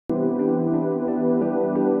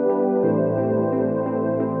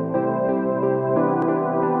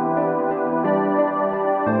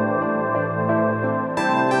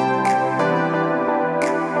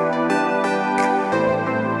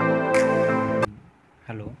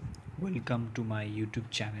Hello, welcome to my YouTube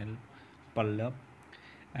channel Pallab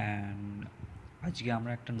and আজকে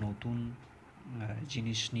আমরা একটা নতুন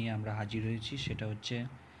জিনিস নিয়ে আমরা হাজির হয়েছি, সেটা হচ্ছে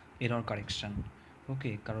এরর কারেকশান।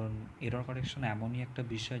 ওকে, কারণ এরর কারেকশান এমনই একটা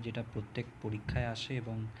বিষয় যেটা প্রত্যেক পরীক্ষায় আসে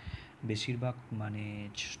এবং বেশিরভাগ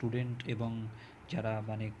স্টুডেন্ট এবং যারা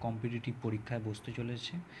কম্পিটিটিভ পরীক্ষায় বসতে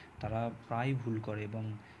চলেছে তারা প্রায় ভুল করে, এবং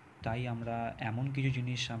তাই আমরা এমন কিছু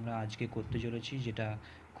জিনিস আমরা আজকে করতে চলেছি যেটা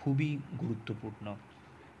খুবই গুরুত্বপূর্ণ।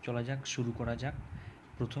 চলা যাক, শুরু করা যাক।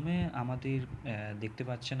 প্রথমে আমাদের দেখতে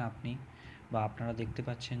পাচ্ছেন আপনি বা আপনারা দেখতে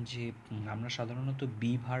পাচ্ছেন যে আমরা সাধারণত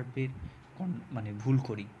বি ভার্বের ভুল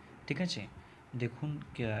করি। ঠিক আছে, দেখুন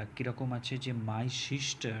কীরকম আছে যে মাই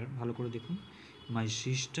সিস্টার, ভালো করে দেখুন, my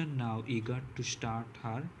sister now eager to start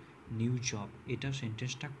her new job. এটা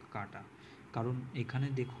সেন্টেন্সটা কাটা, কারণ এখানে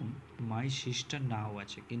দেখুন মাই সিস্টার নাও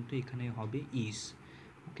আছে কিন্তু এখানে হবে ইজ।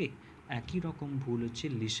 ওকে, একই রকম ভুল হচ্ছে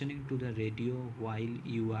listening to the radio while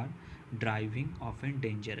you R driving often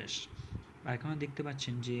dangerous. আর এখানে দেখতে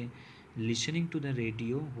পাচ্ছেন যে listening to the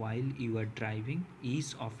radio while you R driving is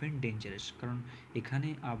often dangerous, কারণ এখানে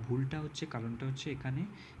ভুলটা হচ্ছে, কারণটা হচ্ছে এখানে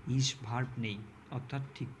ইজ ভার্ব নেই, অর্থাৎ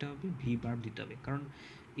ঠিকটা হবে ভি ভার্ব দিতে হবে। কারণ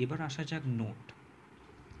এবার আসা যাক নোট।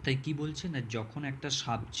 তাই কি বলছে না, যখন একটা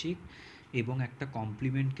সাবজেক্ট এবং একটা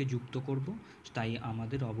কমপ্লিমেন্টকে যুক্ত করব, তাই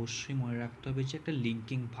আমাদের অবশ্যই মনে রাখতে হবে যে একটা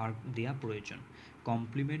লিঙ্কিং ভার্ব দেওয়া প্রয়োজন।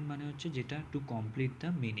 কমপ্লিমেন্ট মানে হচ্ছে যেটা to complete the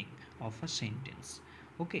meaning of a sentence.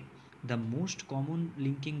 Okay, the most common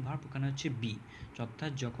linking verb ওখানে হচ্ছে বি,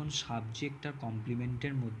 অর্থাৎ যখন সাবজেক্ট আর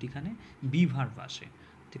কমপ্লিমেন্টের মধ্যিখানে বি ভার্ব আসে।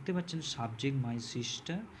 দেখতে পাচ্ছেন সাবজেক্ট মাই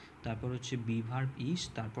সিস্টার, তারপর হচ্ছে বি ভার্ব ইজ,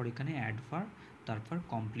 তারপর এখানে অ্যাডভার্ব, তারপর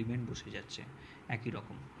কমপ্লিমেন্ট বসে যাচ্ছে একই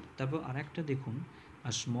রকম। তারপর আরেকটা দেখুন,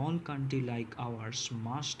 a small country like hours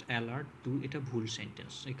must alert two, এটা ভুল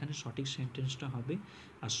সেন্টেন্স। এখানে সঠিক সেন্টেন্সটা হবে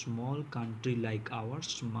a small country like hours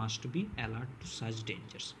must be alert two such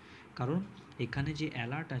dangers. কারণ এখানে যে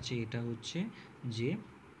অ্যালার্ট আছে এটা হচ্ছে যে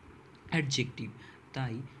অ্যাডজেক্টিভ,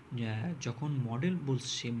 তাই যখন মডেল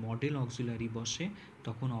বসছে, মডেল অক্সিলারি বসে,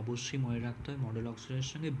 তখন অবশ্যই মনে রাখতে হয় মডেল অক্সিলারির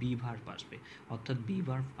সঙ্গে বি ভার্ব আসবে, অর্থাৎ বি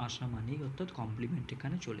ভার্ব আসা মানেই অর্থাৎ কমপ্লিমেন্ট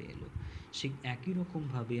এখানে চলে এলো। সেই একই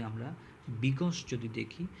রকমভাবে আমরা বিকজ যদি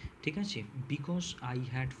দেখি, ঠিক আছে, because I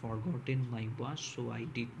had forgotten my watch so I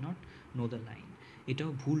did not know the line,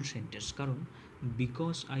 এটাও ভুল সেন্টেন্স। কারণ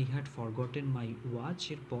because I had forgotten my watch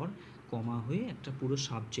এর পর কমা হয়ে একটা পুরো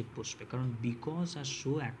সাবজেক্ট বসবে, কারণ বিকজ আর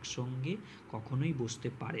সো একসঙ্গে কখনোই বসতে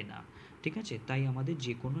পারে না। ঠিক আছে, তাই আমাদের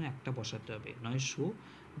যে কোনো একটা বসাতে হবে, নয় সো,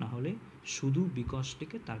 না হলে শুধু বিকজ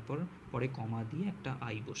লিখে তারপর পরে কমা দিয়ে একটা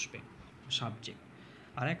আই বসবে সাবজেক্ট।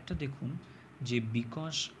 আর একটা দেখুন যে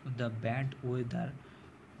because the bad weather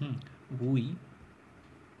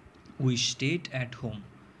we stayed at home,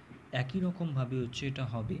 একই রকমভাবে হচ্ছে এটা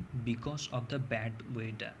হবে because of the bad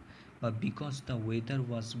weather, বা because the weather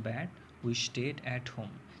was bad we stayed at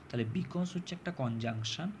home. তাহলে বিকজ হচ্ছে একটা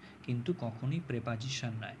কনজাংশন, কিন্তু কখনোই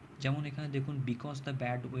প্রেপাজিশন নয়। যেমন এখানে দেখুন বিকজ দ্য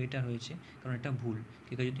ব্যাড ওয়েদার হয়েছে, কারণ এটা ভুল।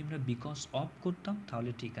 ঠিক আছে, যদি আমরা বিকজ অফ করতাম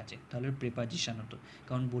তাহলে ঠিক আছে, তাহলে প্রেপাজিশন হতো।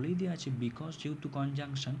 কারণ বলেই দেওয়া আছে বিকজ যেহেতু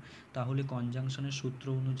কনজাংশন, তাহলে কনজাংশনের সূত্র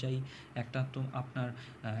অনুযায়ী একটা তো আপনার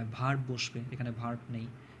ভার্ব বসবে, এখানে ভার্ব নেই।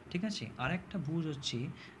 ঠিক আছে, আর একটা ভুল হচ্ছে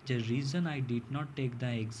যে reason I did not take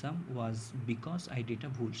the exam was because I did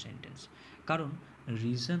a ভুল সেন্টেন্স। কারণ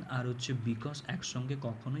রিজন আর হচ্ছে বিকজ একসঙ্গে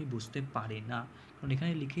কখনোই বুঝতে পারে না, কারণ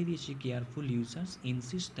এখানে লিখে দিয়েছি careful users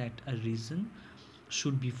insist that a reason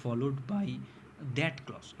should be followed by that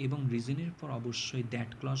clause, এবং রিজনের পর অবশ্যই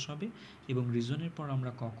দ্যাট ক্লজ হবে, এবং রিজনের পর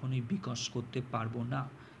আমরা কখনোই বিকজ করতে পারবো না।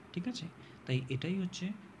 ঠিক আছে, তাই এটাই হচ্ছে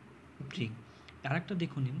ঠিক। আর একটা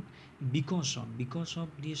দেখুন নিন, বিকজ অফ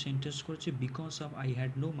দিয়ে সেন্টেন্স করেছে because of I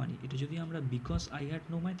had no money. এটা যদি আমরা because I had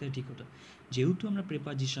no money তাহলে ঠিক হতো। যেহেতু আমরা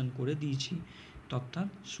প্রিপোজিশন করে দিয়েছি, অর্থাৎ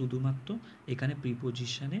শুধুমাত্র এখানে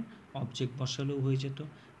প্রিপোজিশনে অবজেক্ট বসালেও হয়ে যেত,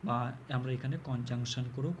 বা আমরা এখানে কনজাংশন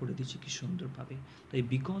করেও করে দিচ্ছি কি সুন্দরভাবে। তাই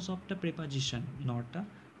বিকজ অফটা প্রিপোজিশন, নটটা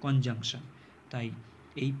কনজাংশন। তাই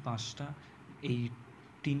এই পাঁচটা, এই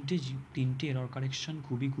তিনটে এরর কারেকশন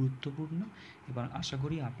খুবই গুরুত্বপূর্ণ। এবার আশা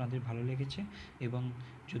করি আপনাদের ভালো লেগেছে, এবং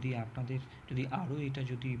যদি আরও এটা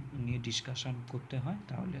যদি নিয়ে ডিসকাশন করতে হয়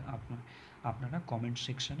তাহলে আপনারা কমেন্ট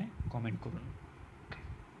সেকশানে কমেন্ট করুন।